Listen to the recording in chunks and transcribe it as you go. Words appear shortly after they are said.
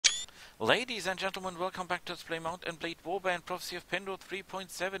Ladies and gentlemen, welcome back to Let's Play Mount and Blade Warband Prophecy of Pendor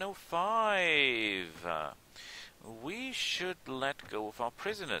 3.705. We should let go of our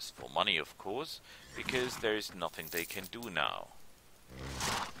prisoners, for money of course, because there is nothing they can do now.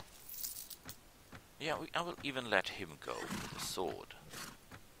 Yeah, I will even let him go with the sword.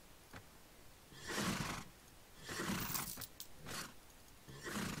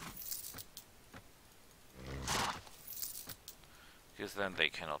 Because then they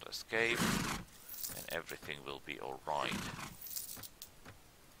cannot escape, and everything will be alright.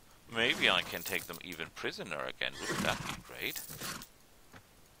 Maybe I can take them even prisoner again, wouldn't that be great?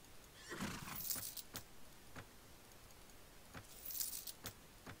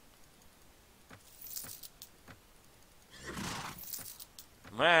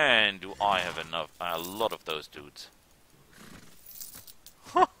 Man, do I have a lot of those dudes.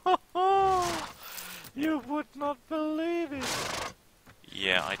 You would not believe it!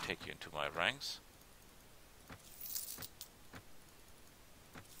 Yeah, I take you into my ranks.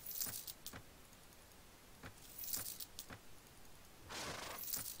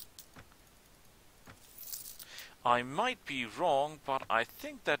 I might be wrong, but I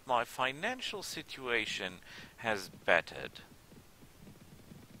think that my financial situation has bettered.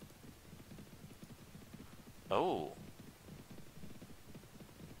 Oh.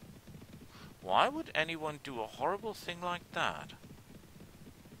 Why would anyone do a horrible thing like that?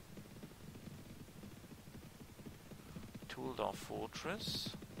 Tuldar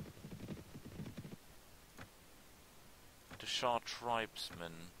Fortress. The Shah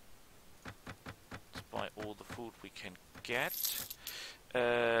Tribesmen. Let's buy all the food we can get.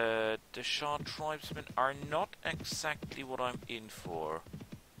 The Shah Tribesmen are not exactly what I'm in for.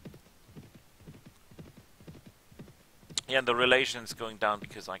 Yeah, and the relation's going down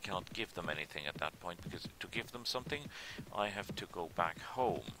because I cannot give them anything at that point, because to give them something, I have to go back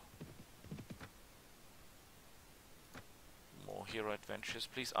home. More hero adventures,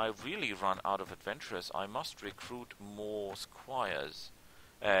 please. I really run out of adventurers. I must recruit more squires.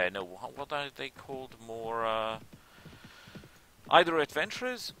 No, what are they called? More, either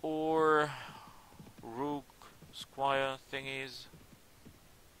adventurers or rook squire thingies.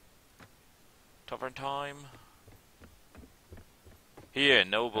 Tavern time. Here,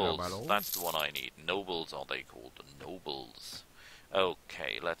 nobles. That's the one I need. Nobles are they called? Nobles.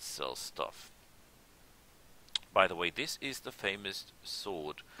 Okay, let's sell stuff. By the way, this is the famous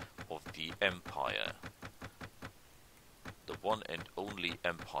sword of the Empire. The one and only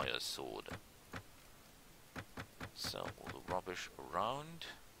Empire sword. Sell all the rubbish around.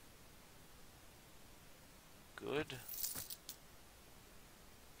 Good.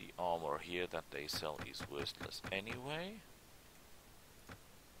 The armor here that they sell is worthless anyway.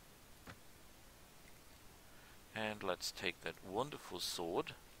 And let's take that wonderful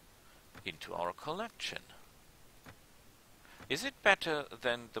sword into our collection. Is it better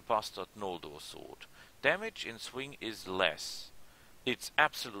than the Bastard Noldor sword? Damage in swing is less. It's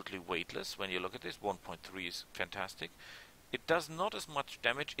absolutely weightless when you look at this. 1.3 is fantastic. It does not as much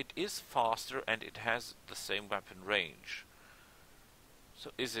damage. It is faster and it has the same weapon range.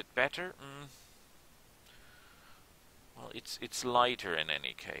 So is it better? Well, it's lighter in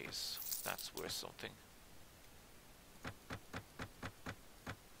any case. That's worth something.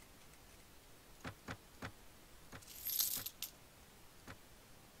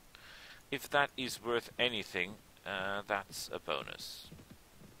 If that is worth anything, that's a bonus.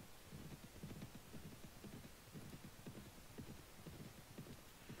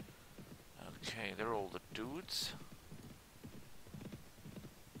 Okay, they're all the dudes.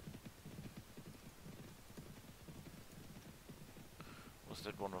 Was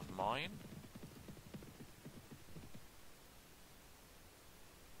that one of mine?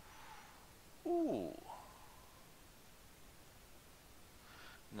 Ooh.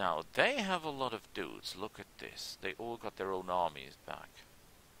 Now, they have a lot of dudes. Look at this. They all got their own armies back.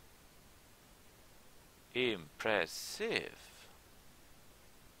 Impressive.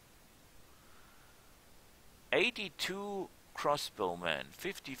 82 crossbowmen,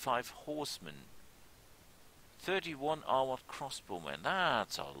 55 horsemen, 31 armored crossbowmen.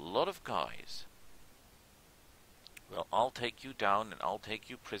 That's a lot of guys. Well, I'll take you down and I'll take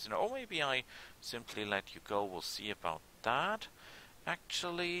you prisoner. Or maybe I simply let you go. We'll see about that.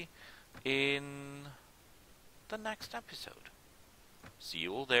 Actually, in the next episode. See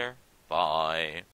you all there. Bye.